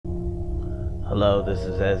Hello, this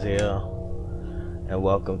is Ezeiel, and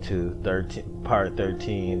welcome to part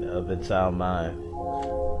 13 of Ezeiel Mind.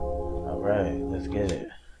 Alright, let's get it.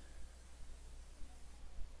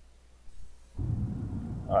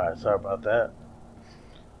 Alright, sorry about that.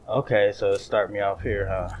 Okay, so let's start me off here,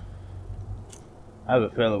 huh? I have a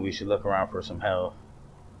feeling we should look around for some help.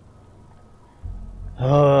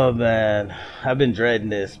 Oh man, I've been dreading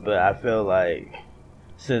this, but I feel like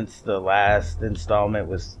since the last installment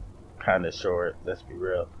was kind of short, let's be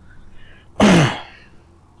real, I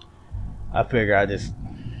figure I just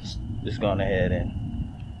going ahead and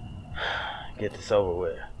get this over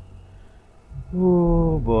with.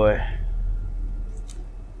 Ooh boy.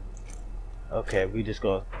 Okay, we just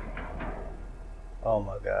go. Oh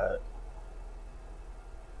my god.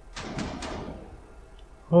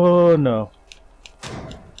 Oh no.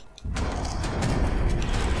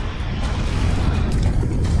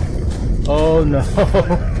 Oh no.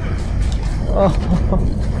 Oh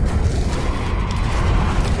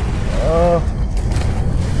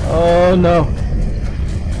no.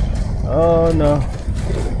 Oh no.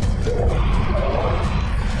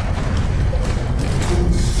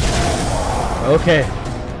 Okay.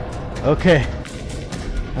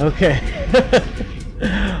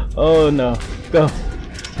 Oh no. Go.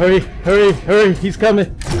 Hurry. He's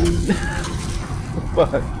coming.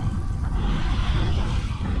 Fuck.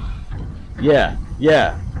 Yeah.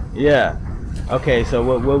 Okay, so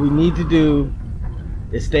what we need to do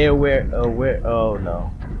is stay aware. Oh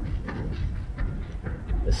no.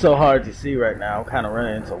 It's so hard to see right now. I'm kind of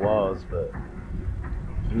running into walls, but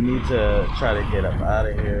we need to try to get up out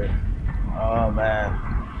of here. Oh man.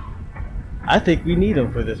 I think we need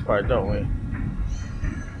him for this part, don't we?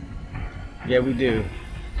 Yeah, we do.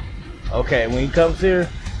 Okay, when he comes here,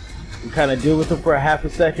 we kind of deal with him for a half a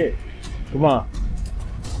second. Come on.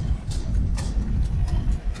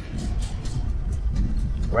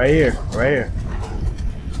 Right here.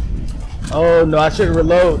 Oh no, I should have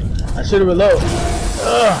reload.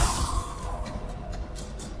 Ugh.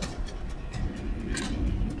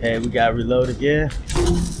 Okay, we gotta reload again.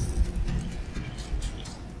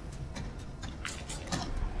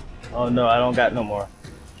 Oh no, I don't got no more.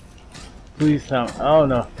 Please tell me. Oh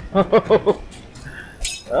no.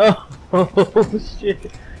 Oh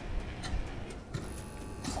shit.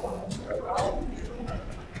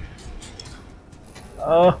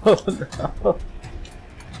 Oh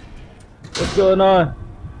no.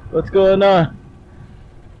 What's going on?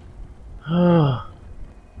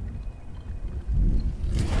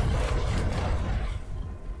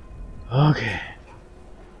 Okay.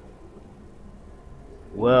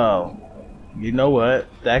 Well, you know what?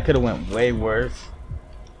 That could have went way worse.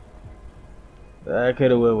 Alright,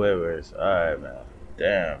 man.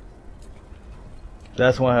 Damn.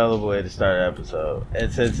 That's one hell of a way to start an episode.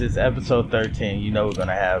 And since it's episode 13, you know we're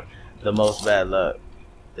gonna have the most bad luck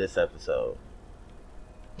this episode.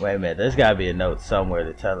 Wait a minute, there's gotta be a note somewhere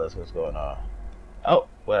to tell us what's going on. Oh,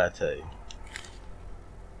 what'd I tell you?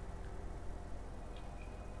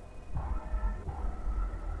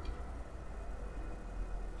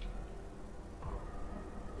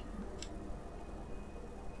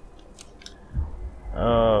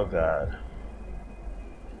 Oh god.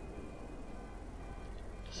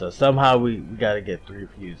 So somehow we gotta get 3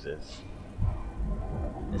 fuses.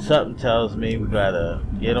 And something tells me we gotta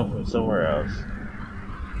get them from somewhere else.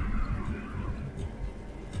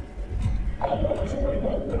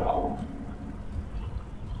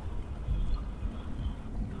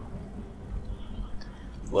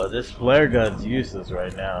 Well, this flare gun's useless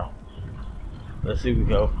right now. Let's see if we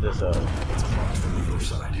can open this up.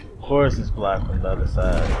 Of course it's blocked from the other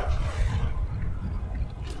side.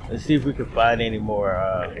 Let's see if we can find any more.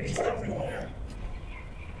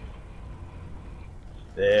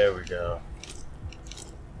 There we go.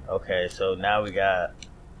 Okay, so now we got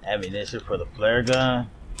ammunition for the flare gun,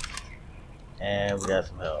 and we got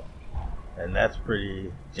some help, and that's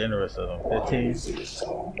pretty generous of them. 15.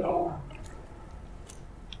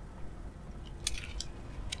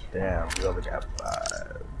 Damn, we only got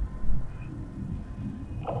 5.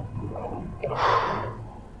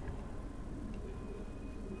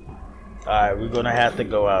 Alright, we're gonna have to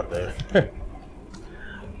go out there.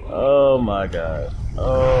 Oh my god.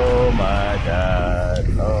 No.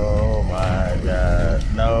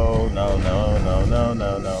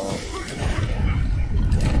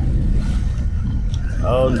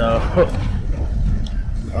 Oh no.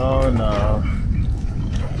 Oh no.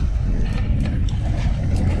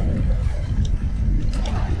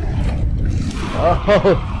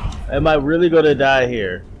 Oh, am I really gonna die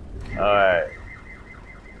here? Alright.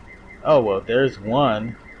 Oh well, there's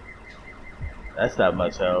one. That's not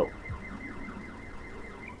much help.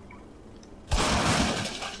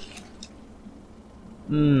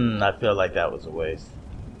 I feel like that was a waste.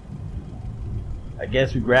 I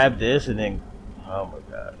guess we grabbed this and then... Oh my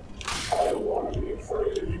god.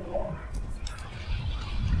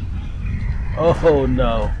 Oh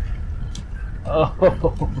no. Oh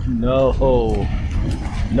no.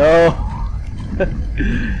 No.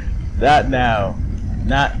 Not now.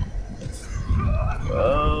 Not...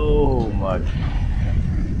 Oh my...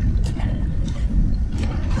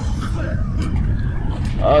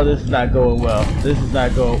 Oh, this is not going well. This is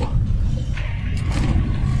not going...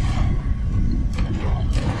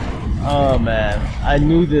 Oh man, I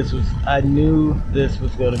knew this was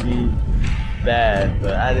going to be bad,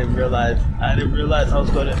 but I didn't realize I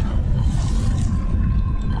was going to...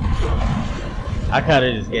 I kind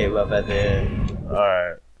of just gave up at the end.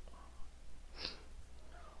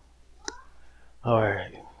 All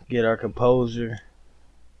right, get our composure.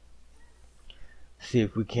 See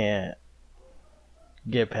if we can't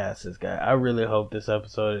get past this guy. I really hope this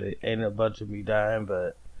episode ain't a bunch of me dying,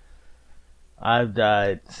 but I've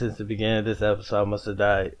died since the beginning of this episode. I must have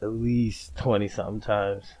died at least 20 something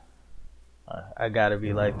times. I gotta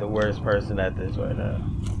be like the worst person at this right now.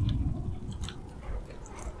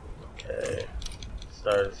 Okay,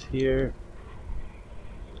 start us here.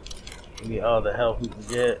 We need all the help we can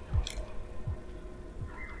get.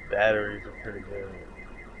 Batteries are pretty good.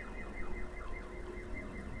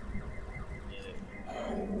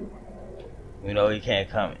 We know he can't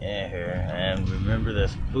come in here, and remember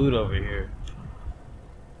there's food over here.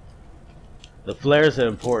 The flares are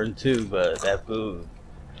important too, but that food.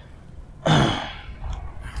 Damn.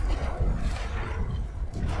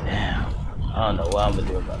 I don't know what I'm gonna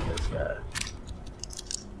do about this guy.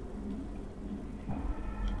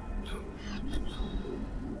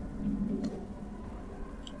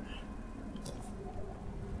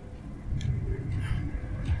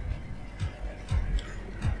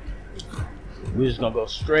 We're just gonna go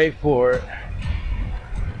straight for it.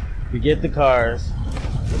 We get the cars.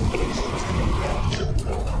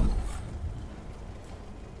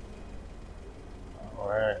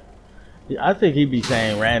 Alright. I think he'd be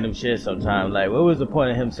saying random shit sometimes. Like, what was the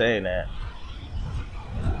point of him saying that?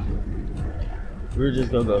 We're just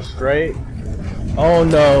gonna go straight. Oh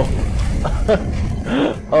no.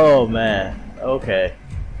 Oh man. Okay.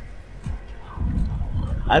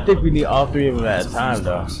 I think we need all three of them at a time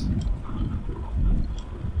though.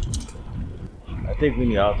 I think we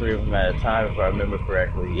need all three of them at a time if I remember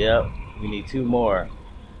correctly. Yep, we need two more.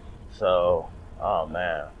 So, oh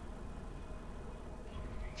man.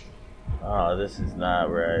 Oh, this is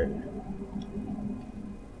not right.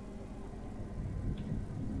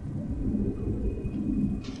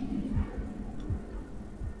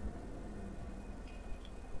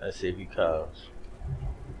 Let's see if he comes.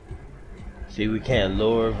 See, we can't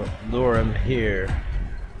lure him here.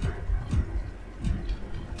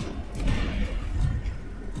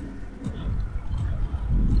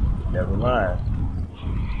 Never mind.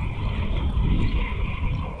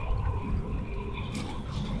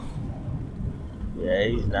 Yeah,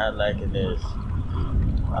 he's not liking this.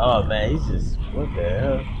 Oh man, he's just, what the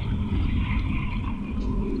hell?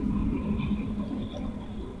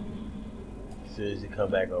 As soon as he come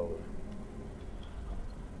back over.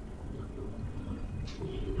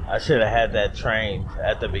 I should have had that trained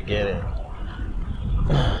at the beginning.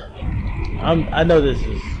 I know this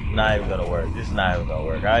is not even gonna work. This is not even gonna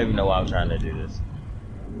work. I don't even know why I'm trying to do this.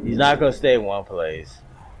 He's not gonna stay in one place.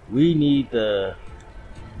 We need the...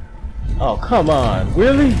 Oh, come on.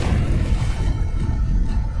 Really?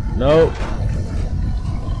 Nope.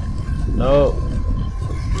 Nope.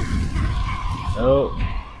 Nope.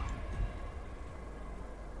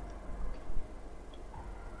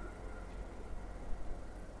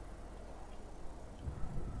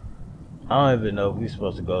 I don't even know if we're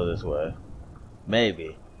supposed to go this way.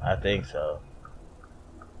 Maybe. I think so.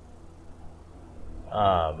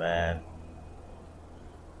 Oh, man.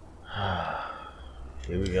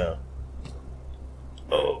 Here we go.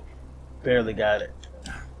 Oh, barely got it.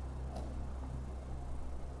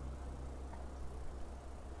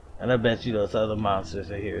 And I bet you those other monsters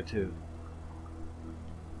are here too.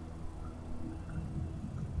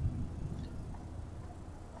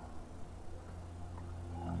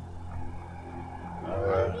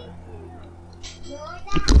 Alright.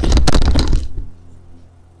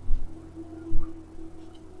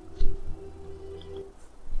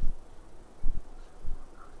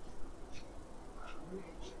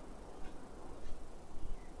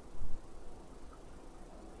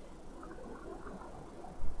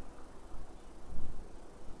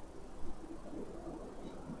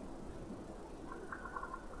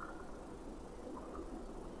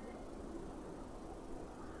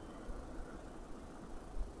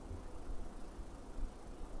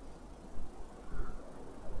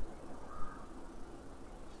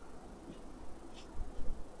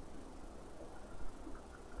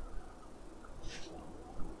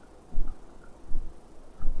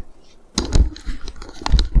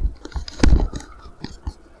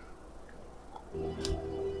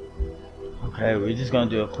 Alright, we're just gonna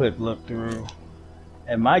do a quick look through.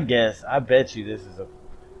 And my guess, I bet you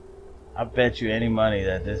any money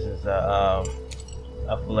that this is a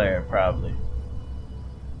flare, probably.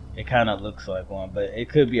 It kind of looks like one, but it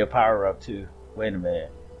could be a power up too. Wait a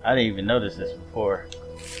minute, I didn't even notice this before.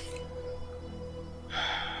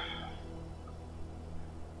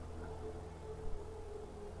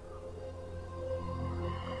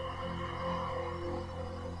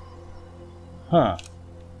 Huh.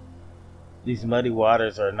 These muddy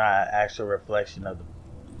waters are not an actual reflection of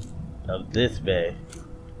this bay.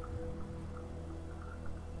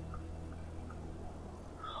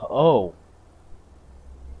 Oh.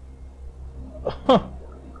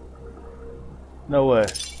 No way.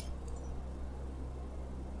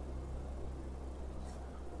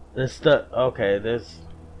 This stuff. Okay, this.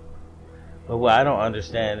 But what I don't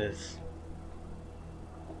understand is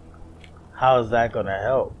how is that gonna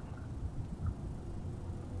help?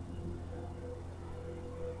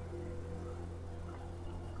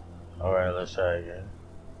 Alright, let's try again.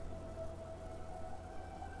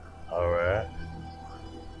 Alright.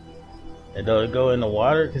 And does it go in the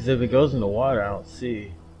water? Because if it goes in the water, I don't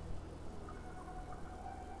see.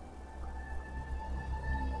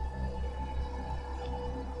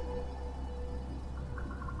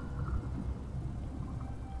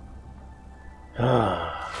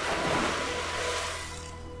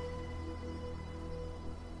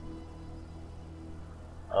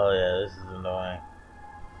 Oh yeah, this is annoying.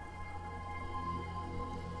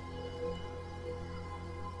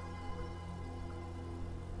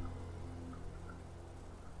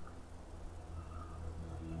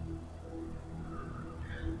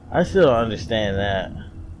 I still don't understand that.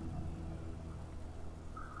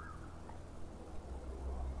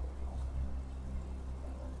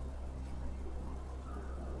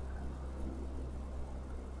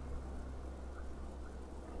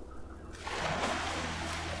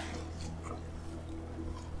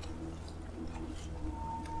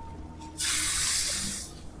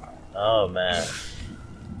 Oh man.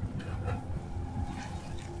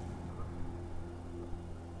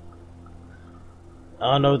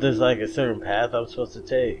 I don't know if there's like a certain path I'm supposed to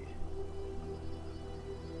take.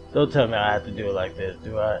 Don't tell me I have to do it like this,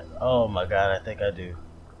 do I? Oh my god, I think I do.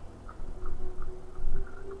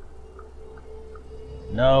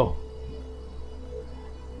 No.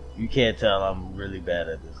 You can't tell I'm really bad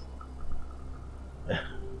at this.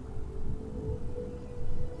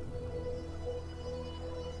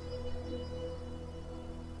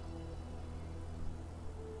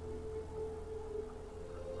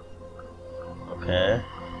 Okay.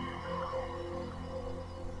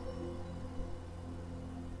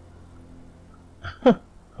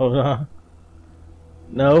 Hold on.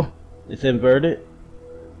 No, it's inverted.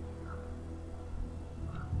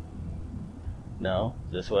 No,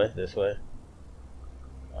 this way, this way.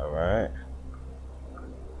 Alright.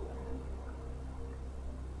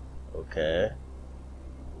 Okay.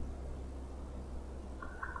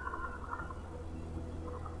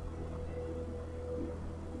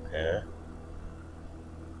 Okay.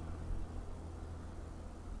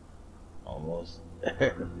 Almost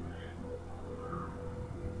there.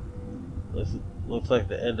 Looks like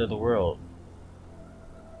the end of the world.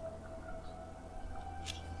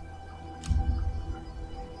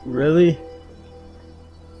 Really?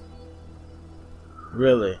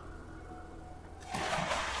 Really?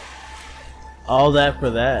 All that for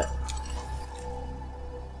that?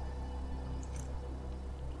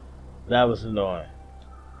 That was annoying.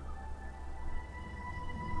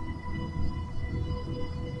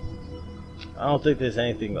 I don't think there's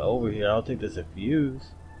anything over here. I don't think there's a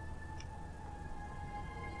fuse.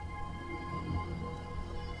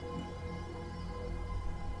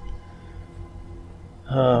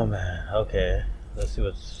 Oh man, okay. Let's see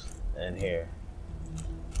what's in here.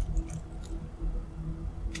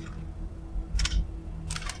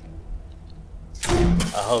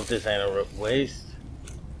 I hope this ain't a waste.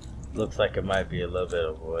 Looks like it might be a little bit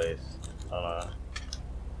of a waste. Hold on.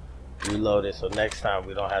 Reload it so next time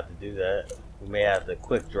we don't have to do that. We may have to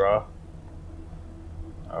quick draw.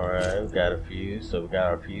 Alright, we got a fuse, so we got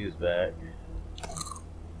our fuse back.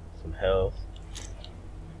 Some health.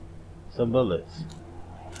 Some bullets.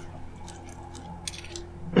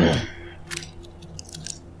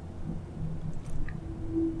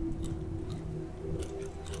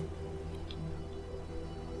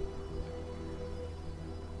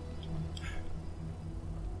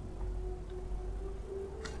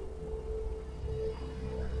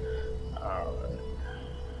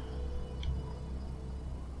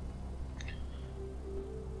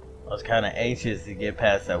 I was kind of anxious to get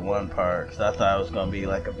past that one part because I thought it was going to be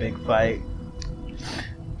like a big fight.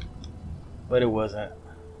 but it wasn't.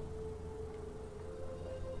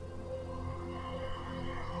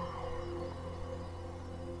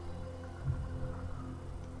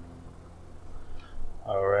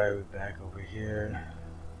 Alright, we're back over here.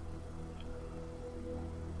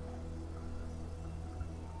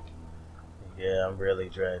 Yeah, I'm really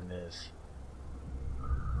dreading this.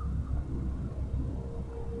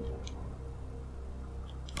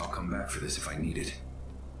 I'll come back for this if I need it.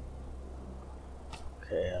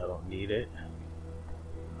 Okay, I don't need it.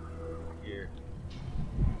 Here.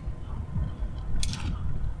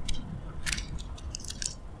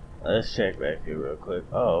 Let's check back here real quick.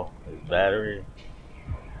 Oh, it's battery.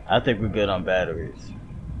 I think we're good on batteries.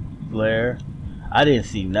 Flare. I didn't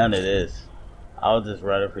see none of this. I was just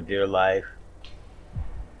running for dear life.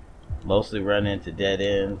 Mostly running into dead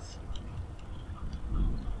ends.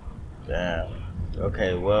 Damn.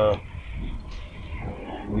 Okay, well,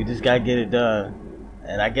 we just gotta get it done.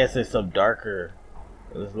 And I guess there's some darker.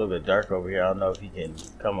 It's a little bit dark over here. I don't know if he can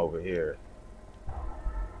come over here.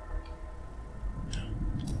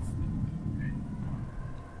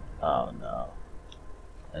 Oh no.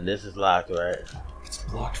 And this is locked, right? It's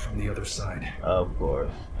blocked from the other side. Of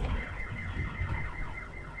course.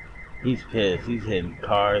 He's pissed. He's hitting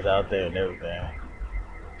cars out there and everything.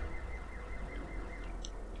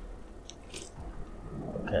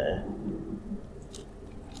 Okay.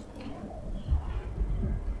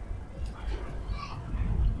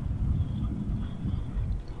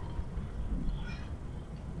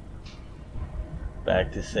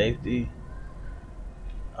 Back to safety.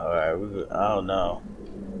 Alright, I don't know.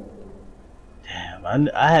 Damn,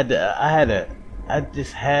 I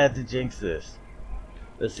just had to jinx this.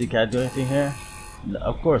 Let's see, can I do anything here? No,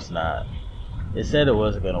 of course not. It said it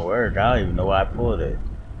wasn't gonna work. I don't even know why I pulled it.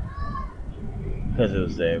 Because it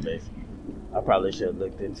was there, basically. I probably should have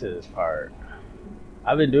looked into this part.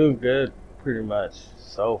 I've been doing good, pretty much,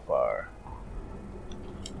 so far.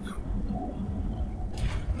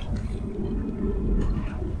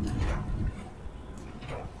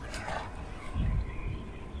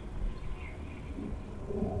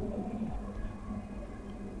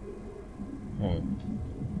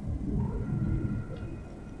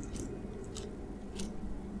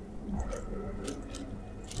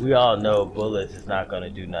 We all know bullets is not going to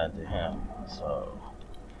do nothing to him, so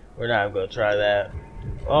we're not going to try that.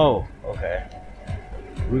 Oh, okay.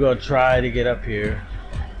 We're going to try to get up here.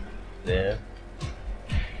 Then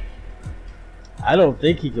I don't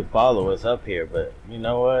think he could follow us up here, but you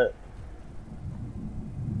know what?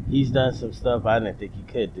 He's done some stuff I didn't think he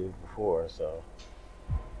could do before, so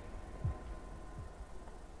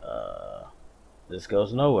this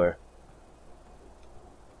goes nowhere.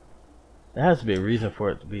 There has to be a reason for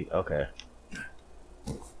it to be. Okay.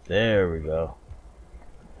 There we go.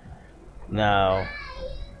 Now,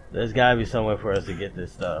 there's gotta be somewhere for us to get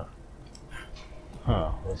this stuff.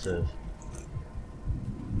 Huh, what's this?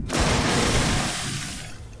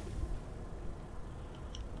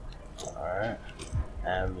 Alright.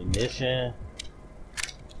 Ammunition.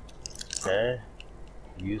 Okay.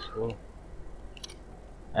 Useful.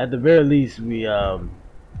 At the very least,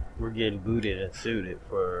 we're getting booted and suited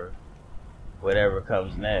for whatever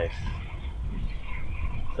comes next.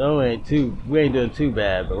 So we ain't doing too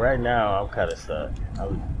bad, but right now I'm kind of stuck.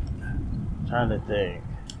 I'm trying to think.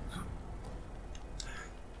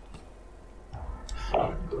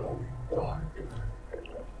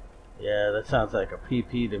 Yeah, that sounds like a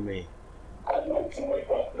PP to me.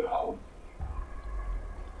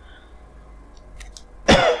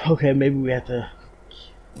 Okay, maybe we have to.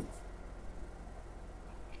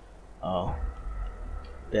 Oh.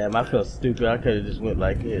 Damn, I feel stupid. I could have just went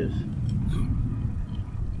like this.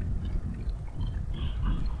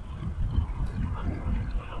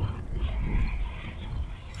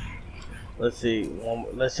 Let's see.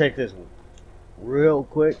 Let's check this real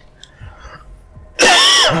quick.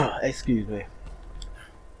 Excuse me.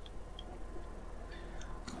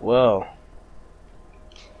 Well,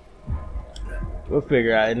 we'll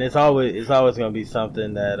figure out, and it's always gonna be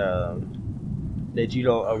something that that you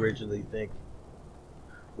don't originally think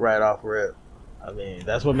right off rip. I mean,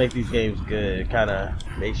 that's what makes these games good. It kind of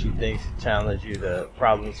makes you think, challenge you to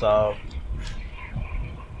problem solve.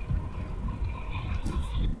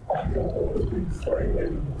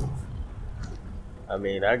 I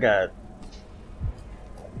mean, I got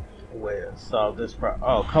a way to solve this problem.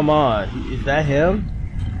 Oh, come on. Is that him?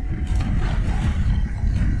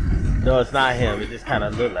 No, it's not him. It just kind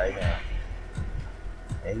of looked like him.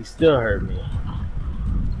 And he still hurt me.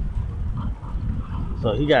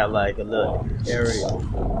 So he got like a little area.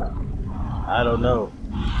 I don't know.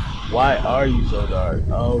 Why are you so dark?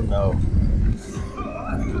 Oh no.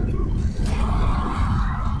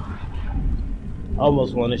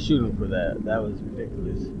 almost want to shoot him for that. That was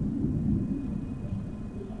ridiculous.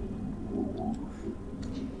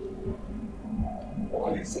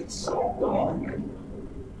 Why is it so dark?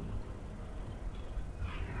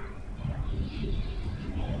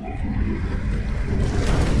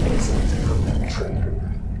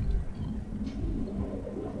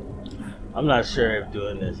 I'm not sure if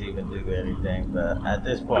doing this even do anything, but at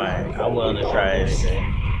this point, I'm willing to try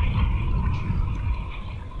anything.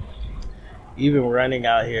 Even running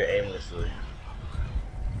out here aimlessly.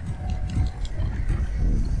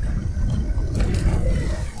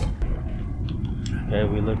 Okay,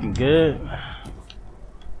 we looking good.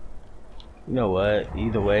 You know what?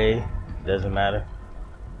 Either way, doesn't matter.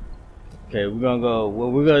 Okay, we're gonna go.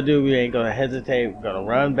 What we're gonna do, we ain't gonna hesitate. We're gonna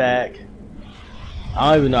run back.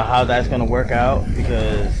 I don't even know how that's gonna work out,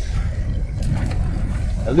 because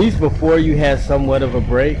at least before you had somewhat of a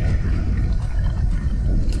break.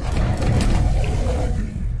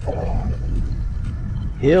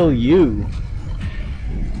 Heal you?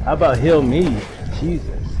 How about heal me?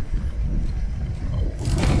 Jesus.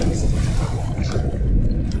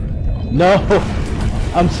 No!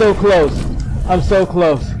 I'm so close. I'm so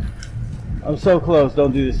close. I'm so close.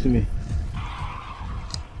 Don't do this to me.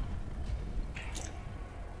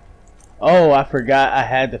 Oh, I forgot I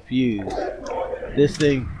had the fuse. This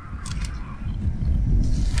thing.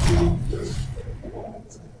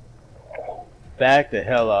 Back the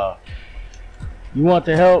hell off. You want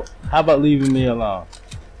to help? How about leaving me alone?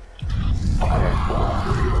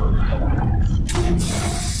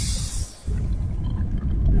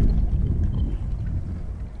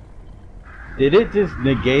 Did it just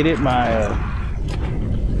negate my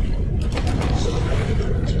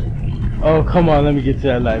Oh, come on, let me get to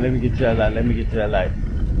that light. Let me get to that light. Let me get to that light.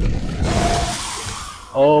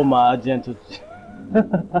 Oh my gentle.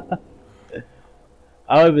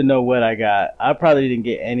 I don't even know what I got. I probably didn't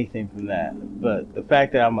get anything from that. But the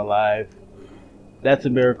fact that I'm alive, that's a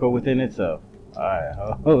miracle within itself. Alright,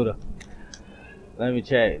 hold up. Let me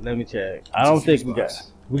check. Let me check. I don't think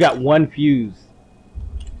we got one fuse.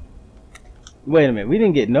 Wait a minute. We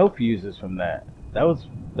didn't get no fuses from that.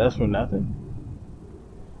 That's for nothing.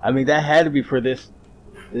 I mean, that had to be for this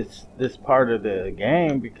part of the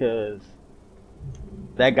game, because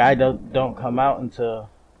that guy don't come out until,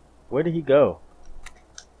 where did he go?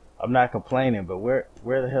 I'm not complaining, but where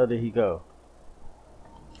the hell did he go?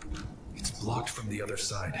 It's blocked from the other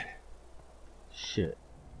side. Shit.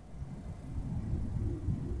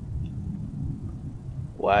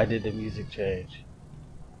 Why did the music change?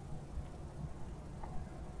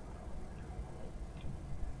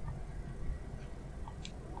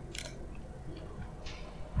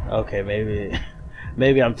 Okay,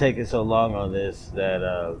 maybe I'm taking so long on this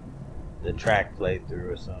that the track played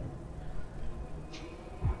through or something.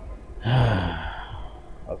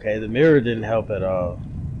 Okay, the mirror didn't help at all.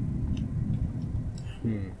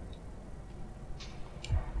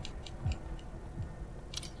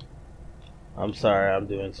 I'm sorry I'm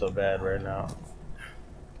doing so bad right now.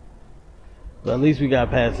 But at least we got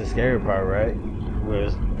past the scary part, right? Where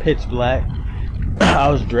it's pitch black. I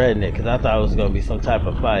was dreading it because I thought it was going to be some type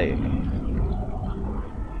of fight.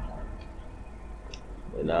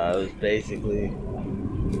 But no, it was basically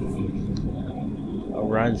a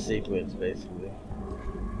run sequence, basically.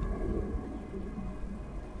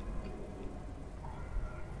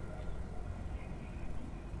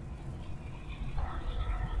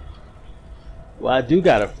 Well, I do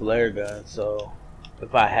got a flare gun, so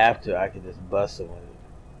if I have to, I can just bust it with it.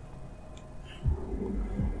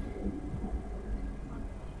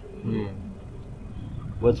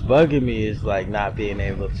 What's bugging me is like not being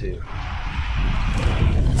able to.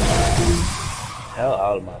 Hell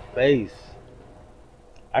out of my face.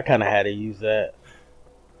 I kind of had to use that.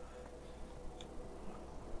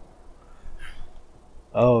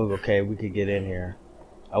 Oh, okay, we could get in here.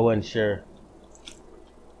 I wasn't sure.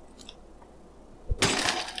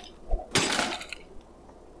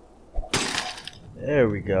 There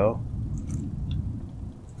we go.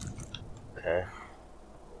 Okay.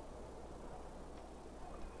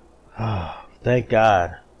 Oh, thank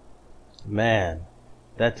God. Man,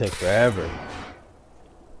 that took forever.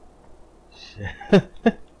 Shit.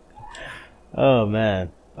 Oh,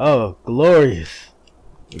 man. Oh, glorious.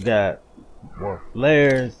 We got more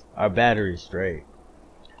flares. Our battery's straight.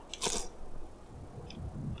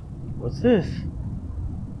 What's this?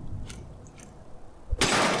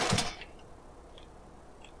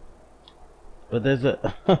 But there's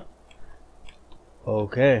a...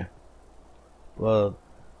 Okay. Well,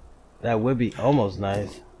 that would be almost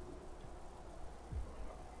nice.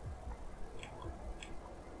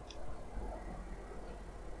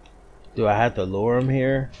 Do I have to lure him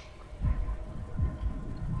here?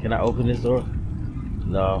 Can I open this door?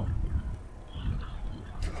 No.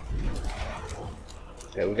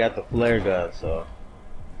 Okay, we got the flare gun, so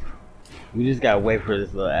we just gotta wait for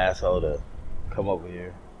this little asshole to come over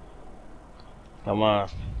here. Come on.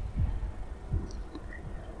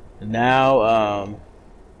 Now,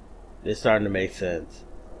 it's starting to make sense.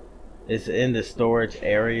 It's in the storage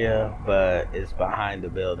area, but it's behind the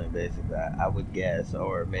building, basically, I would guess.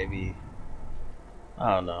 Or maybe,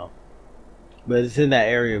 I don't know. But it's in that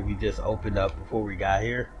area we just opened up before we got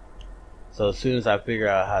here. So as soon as I figure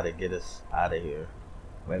out how to get us out of here.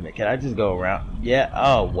 Wait a minute, can I just go around? Yeah,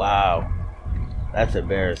 oh wow. That's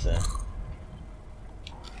embarrassing.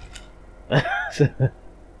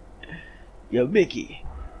 Yo, Mickey,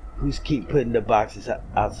 who's keep putting the boxes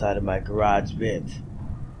outside of my garage vent?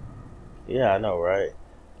 Yeah, I know, right?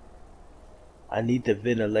 I need the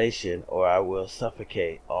ventilation or I will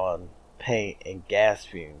suffocate on paint and gas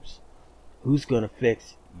fumes. Who's gonna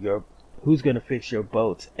fix your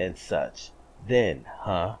boats and such? Then,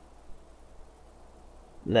 huh?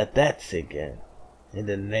 Let that sink in. And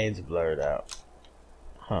then the name's blurred out.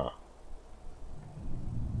 Huh.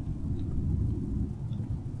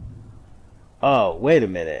 Oh, wait a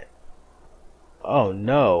minute. Oh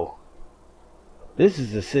no. This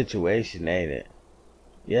is a situation, ain't it?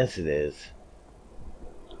 Yes, it is.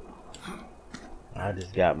 I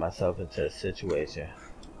just got myself into a situation.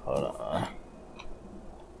 Hold on.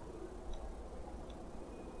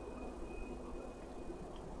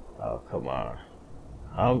 Oh, come on.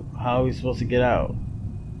 How are we supposed to get out?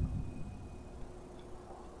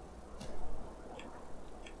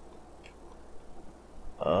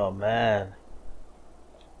 Oh, man.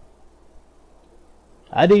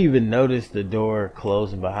 I didn't even notice the door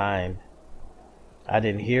closing behind. I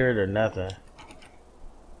didn't hear it or nothing.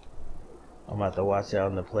 I'm about to watch that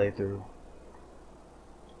on the playthrough.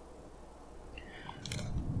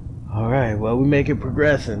 Alright, well, we make it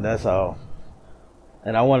progressing, that's all.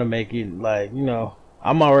 And I want to make it, like, you know,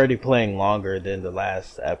 I'm already playing longer than the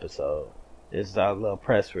last episode. It's a little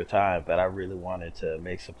pressed for time, but I really wanted to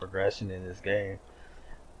make some progression in this game.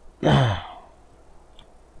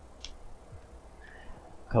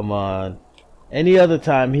 Come on. Any other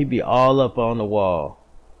time he'd be all up on the wall.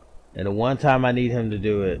 And the one time I need him to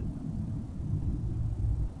do it,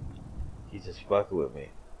 he's just fucking with me.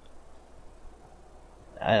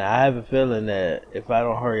 And I have a feeling that if I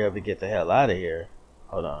don't hurry up and get the hell out of here.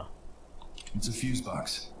 Hold on. It's a fuse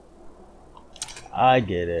box. I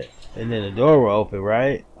get it. And then the door will open,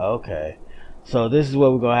 right? Okay. So this is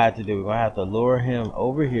what we're going to have to do. We're going to have to lure him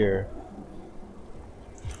over here.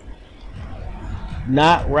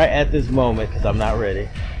 Not right at this moment because I'm not ready.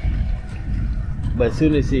 But as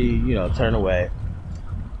soon as he, you know, turn away.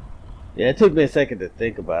 Yeah, it took me a second to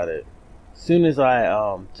think about it. As soon as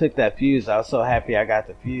I took that fuse, I was so happy I got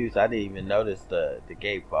the fuse. I didn't even notice the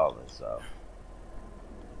gate falling. So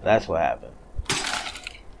that's what happened.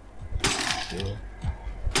 2,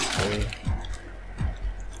 3.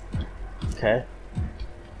 Okay.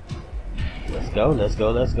 Let's go. Let's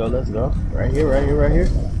go. Let's go. Let's go. Right here. Right here. Right here.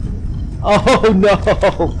 Oh no!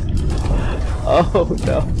 Oh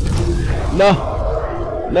no!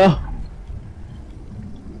 No! No!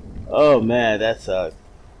 Oh man, that sucked.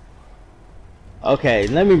 Okay,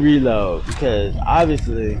 let me reload because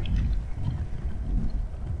obviously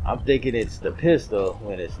I'm thinking it's the pistol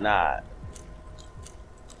when it's not.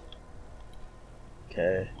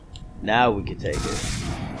 Okay, now we can take it.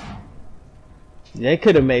 They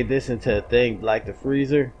could have made this into a thing like the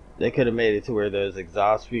freezer. They could have made it to where those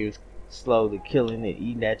exhaust fumes slowly killing and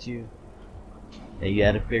eating at you, and you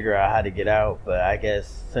had to figure out how to get out. But I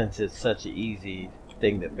guess since it's such an easy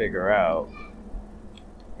thing to figure out,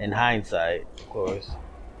 in hindsight, of course.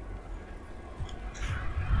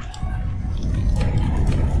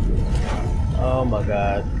 Oh my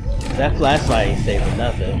god, that flashlight ain't saving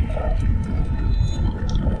nothing.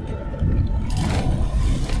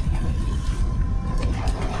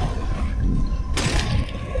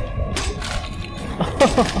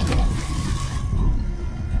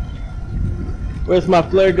 Where's my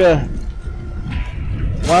flare gun?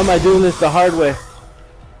 Why am I doing this the hard way?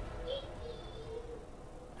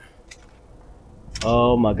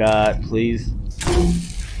 Oh my god, please.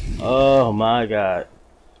 Oh my god.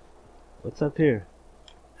 What's up here?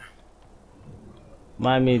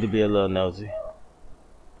 Mind me to be a little nosy.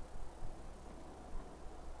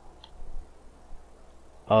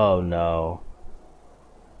 Oh no.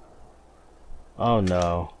 Oh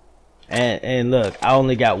no. And look, I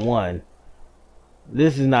only got one.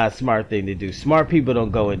 This is not a smart thing to do. Smart people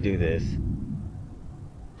don't go and do this.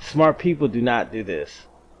 Smart people do not do this.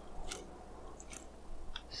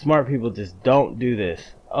 Smart people just don't do this.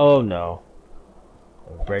 Oh no.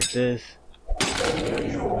 Break this.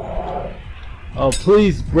 Oh,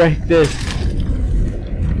 please break this.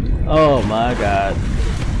 Oh my god.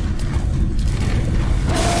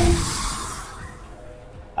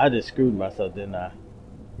 I just screwed myself, didn't I?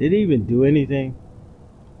 Did it even do anything?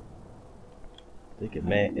 I think it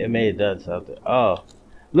may have done something. Oh,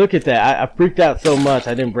 look at that. I freaked out so much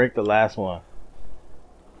I didn't break the last one.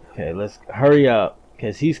 Okay, let's hurry up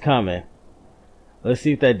because he's coming. Let's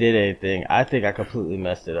see if that did anything. I think I completely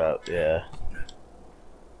messed it up. Yeah.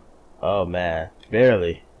 Oh man,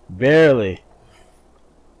 barely.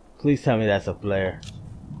 Please tell me that's a flare.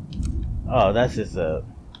 Oh, that's just a...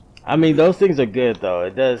 I mean, those things are good though.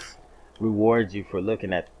 It does reward you for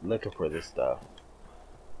looking for this stuff.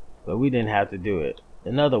 But we didn't have to do it.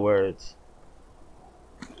 In other words...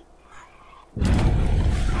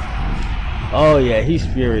 Oh yeah, he's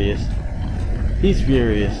furious. He's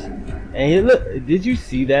furious. And he look, did you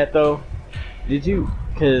see that though? Did you?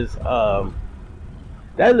 Cause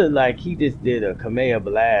that looked like he just did a Kamea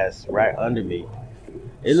blast right under me.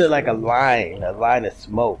 It looked like a line of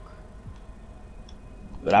smoke.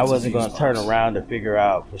 But I wasn't gonna turn around to figure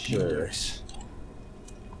out for sure.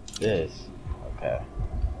 This. Okay.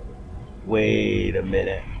 Wait a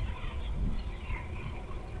minute.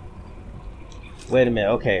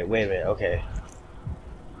 Okay, wait a minute. Okay.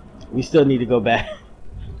 We still need to go back.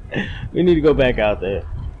 We need to go back out there.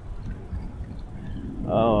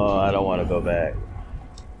 Oh, I don't want to go back.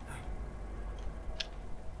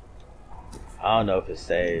 I don't know if it's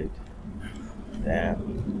saved.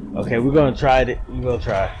 Damn. Okay, we're gonna try it. We're gonna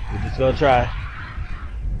try. We're just gonna try.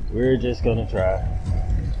 We're just gonna try.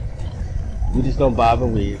 We're just gonna bob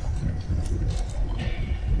and weave.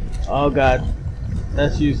 Oh god,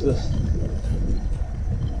 that's useless.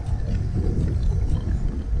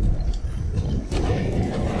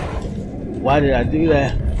 Why did I do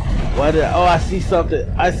that? Why did I? Oh, I see something.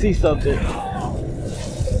 I see something.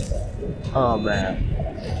 Oh man.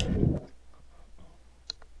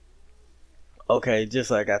 Okay, just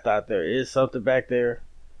like I thought, there is something back there,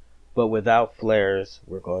 but without flares,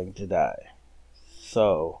 we're going to die.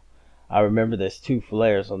 So, I remember there's 2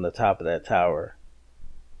 flares on the top of that tower.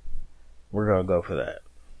 We're gonna go for that.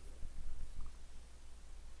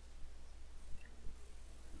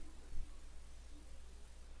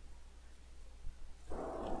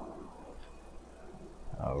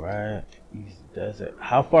 Alright, East Desert.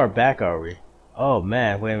 How far back are we? Oh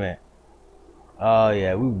man, wait a minute. Oh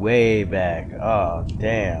yeah, we way back. Oh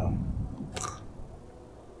damn.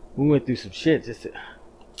 We went through some shit just to...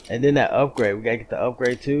 And then that upgrade, we gotta get the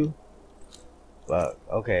upgrade too? But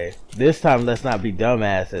okay, this time let's not be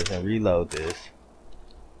dumbasses and reload this.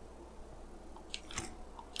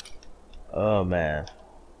 Oh man,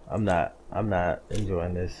 I'm not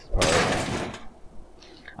enjoying this part.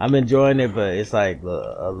 I'm enjoying it, but it's like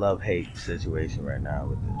a love-hate situation right now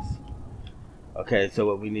with this. Okay, so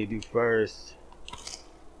what we need to do first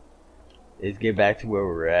is get back to where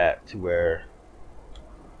we're at, to where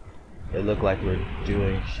it looked like we're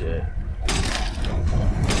doing shit.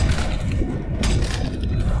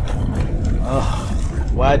 Oh,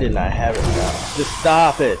 why didn't I have it now? Just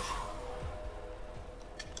stop it!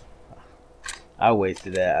 I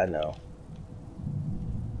wasted that, I know.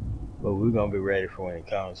 But we're gonna be ready for when it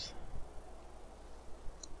comes.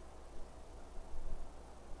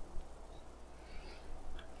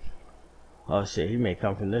 Oh shit, he may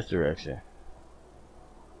come from this direction.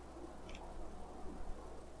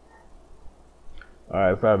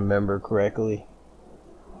 Alright, if I remember correctly,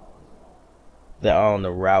 they're on the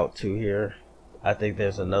route to here. I think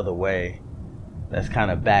there's another way that's kind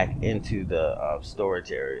of back into the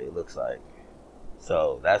storage area, it looks like.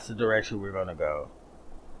 So that's the direction we're gonna go.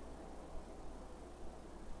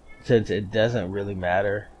 Since it doesn't really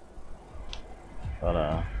matter. Hold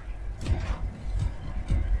on.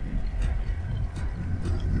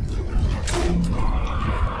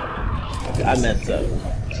 I messed up.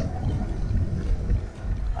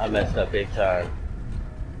 I messed up big time.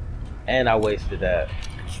 And I wasted that.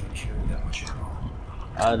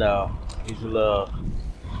 I know. He's a little...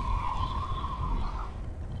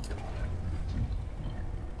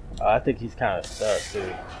 Oh, I think he's kind of stuck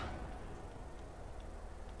too.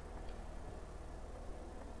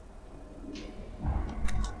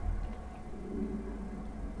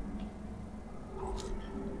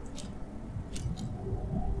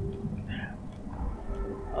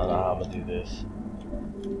 I don't know how I'm gonna do this.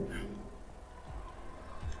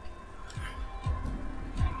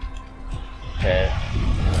 Okay.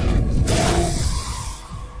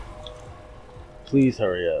 Please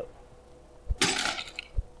hurry up.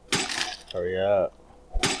 Hurry up.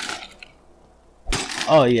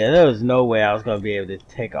 Oh yeah, there was no way I was gonna be able to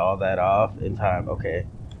take all that off in time. Okay.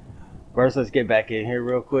 First, let's get back in here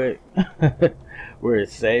real quick. Where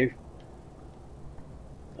it's safe.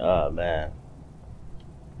 Oh man.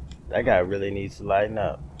 That guy really needs to lighten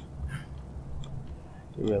up.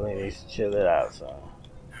 He really needs to chill it out, son.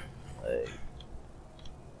 Like,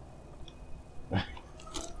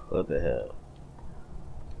 what the hell?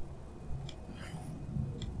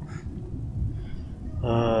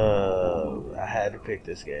 I had to pick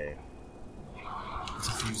this game. It's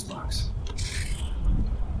a fuse box.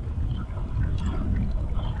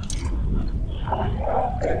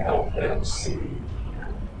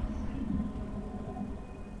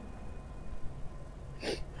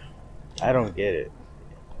 I don't get it.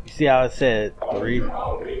 You see how it said 3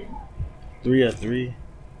 of 3?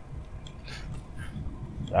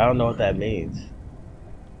 I don't know what that means.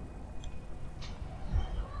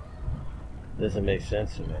 Doesn't make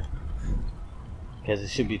sense to me. Because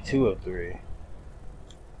it should be 2 of 3.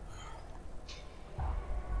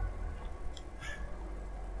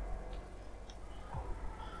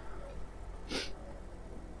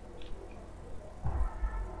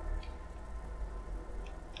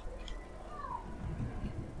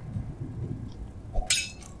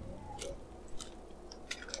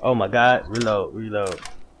 Oh my god, reload, reload.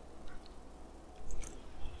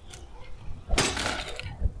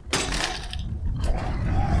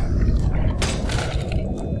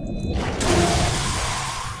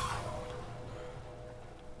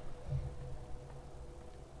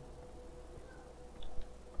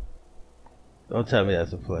 Don't tell me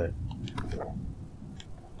that's a play.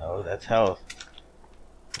 No, that's health.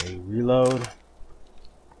 Okay, reload.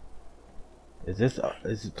 Is this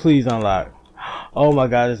please unlock? Oh my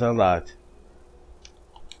god, it's unlocked.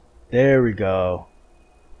 There we go.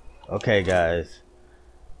 Okay guys.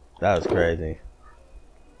 That was crazy.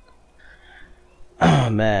 Oh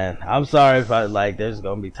man, I'm sorry if I like there's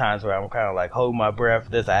gonna be times where I'm kinda like holding my breath.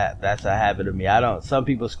 That's a habit of me. Some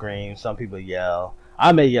people scream, some people yell.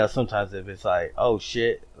 I may yell sometimes if it's like, oh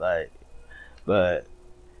shit, like, but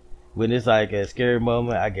when it's like a scary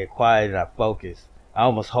moment, I get quiet and I focus. I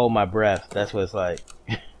almost hold my breath. That's what it's like.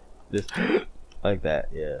 Just like that,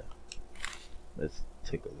 yeah. Let's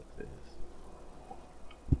take a look at this.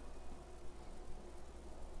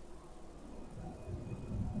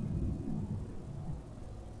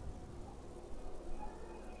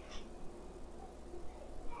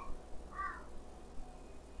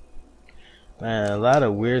 Man, a lot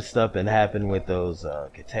of weird stuff been happening with those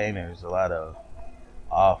containers. A lot of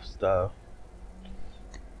off stuff.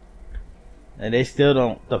 And they still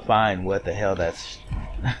don't define what the hell that's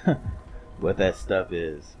what that stuff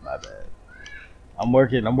is. My bad. I'm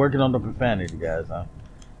working on the profanity, guys. I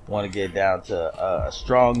want to get down to a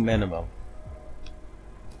strong minimum.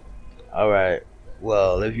 Alright.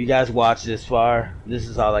 Well, if you guys watch this far, this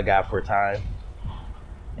is all I got for time.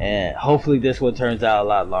 And hopefully this one turns out a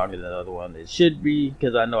lot longer than the other one. It should be,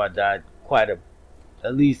 because I know I died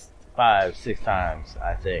at least 5-6 times,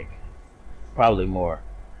 I think. Probably more.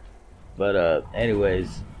 But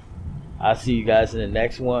anyways, I'll see you guys in the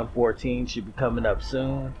next one. 14 should be coming up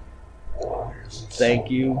soon. Thank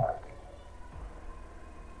you.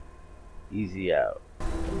 Easy out.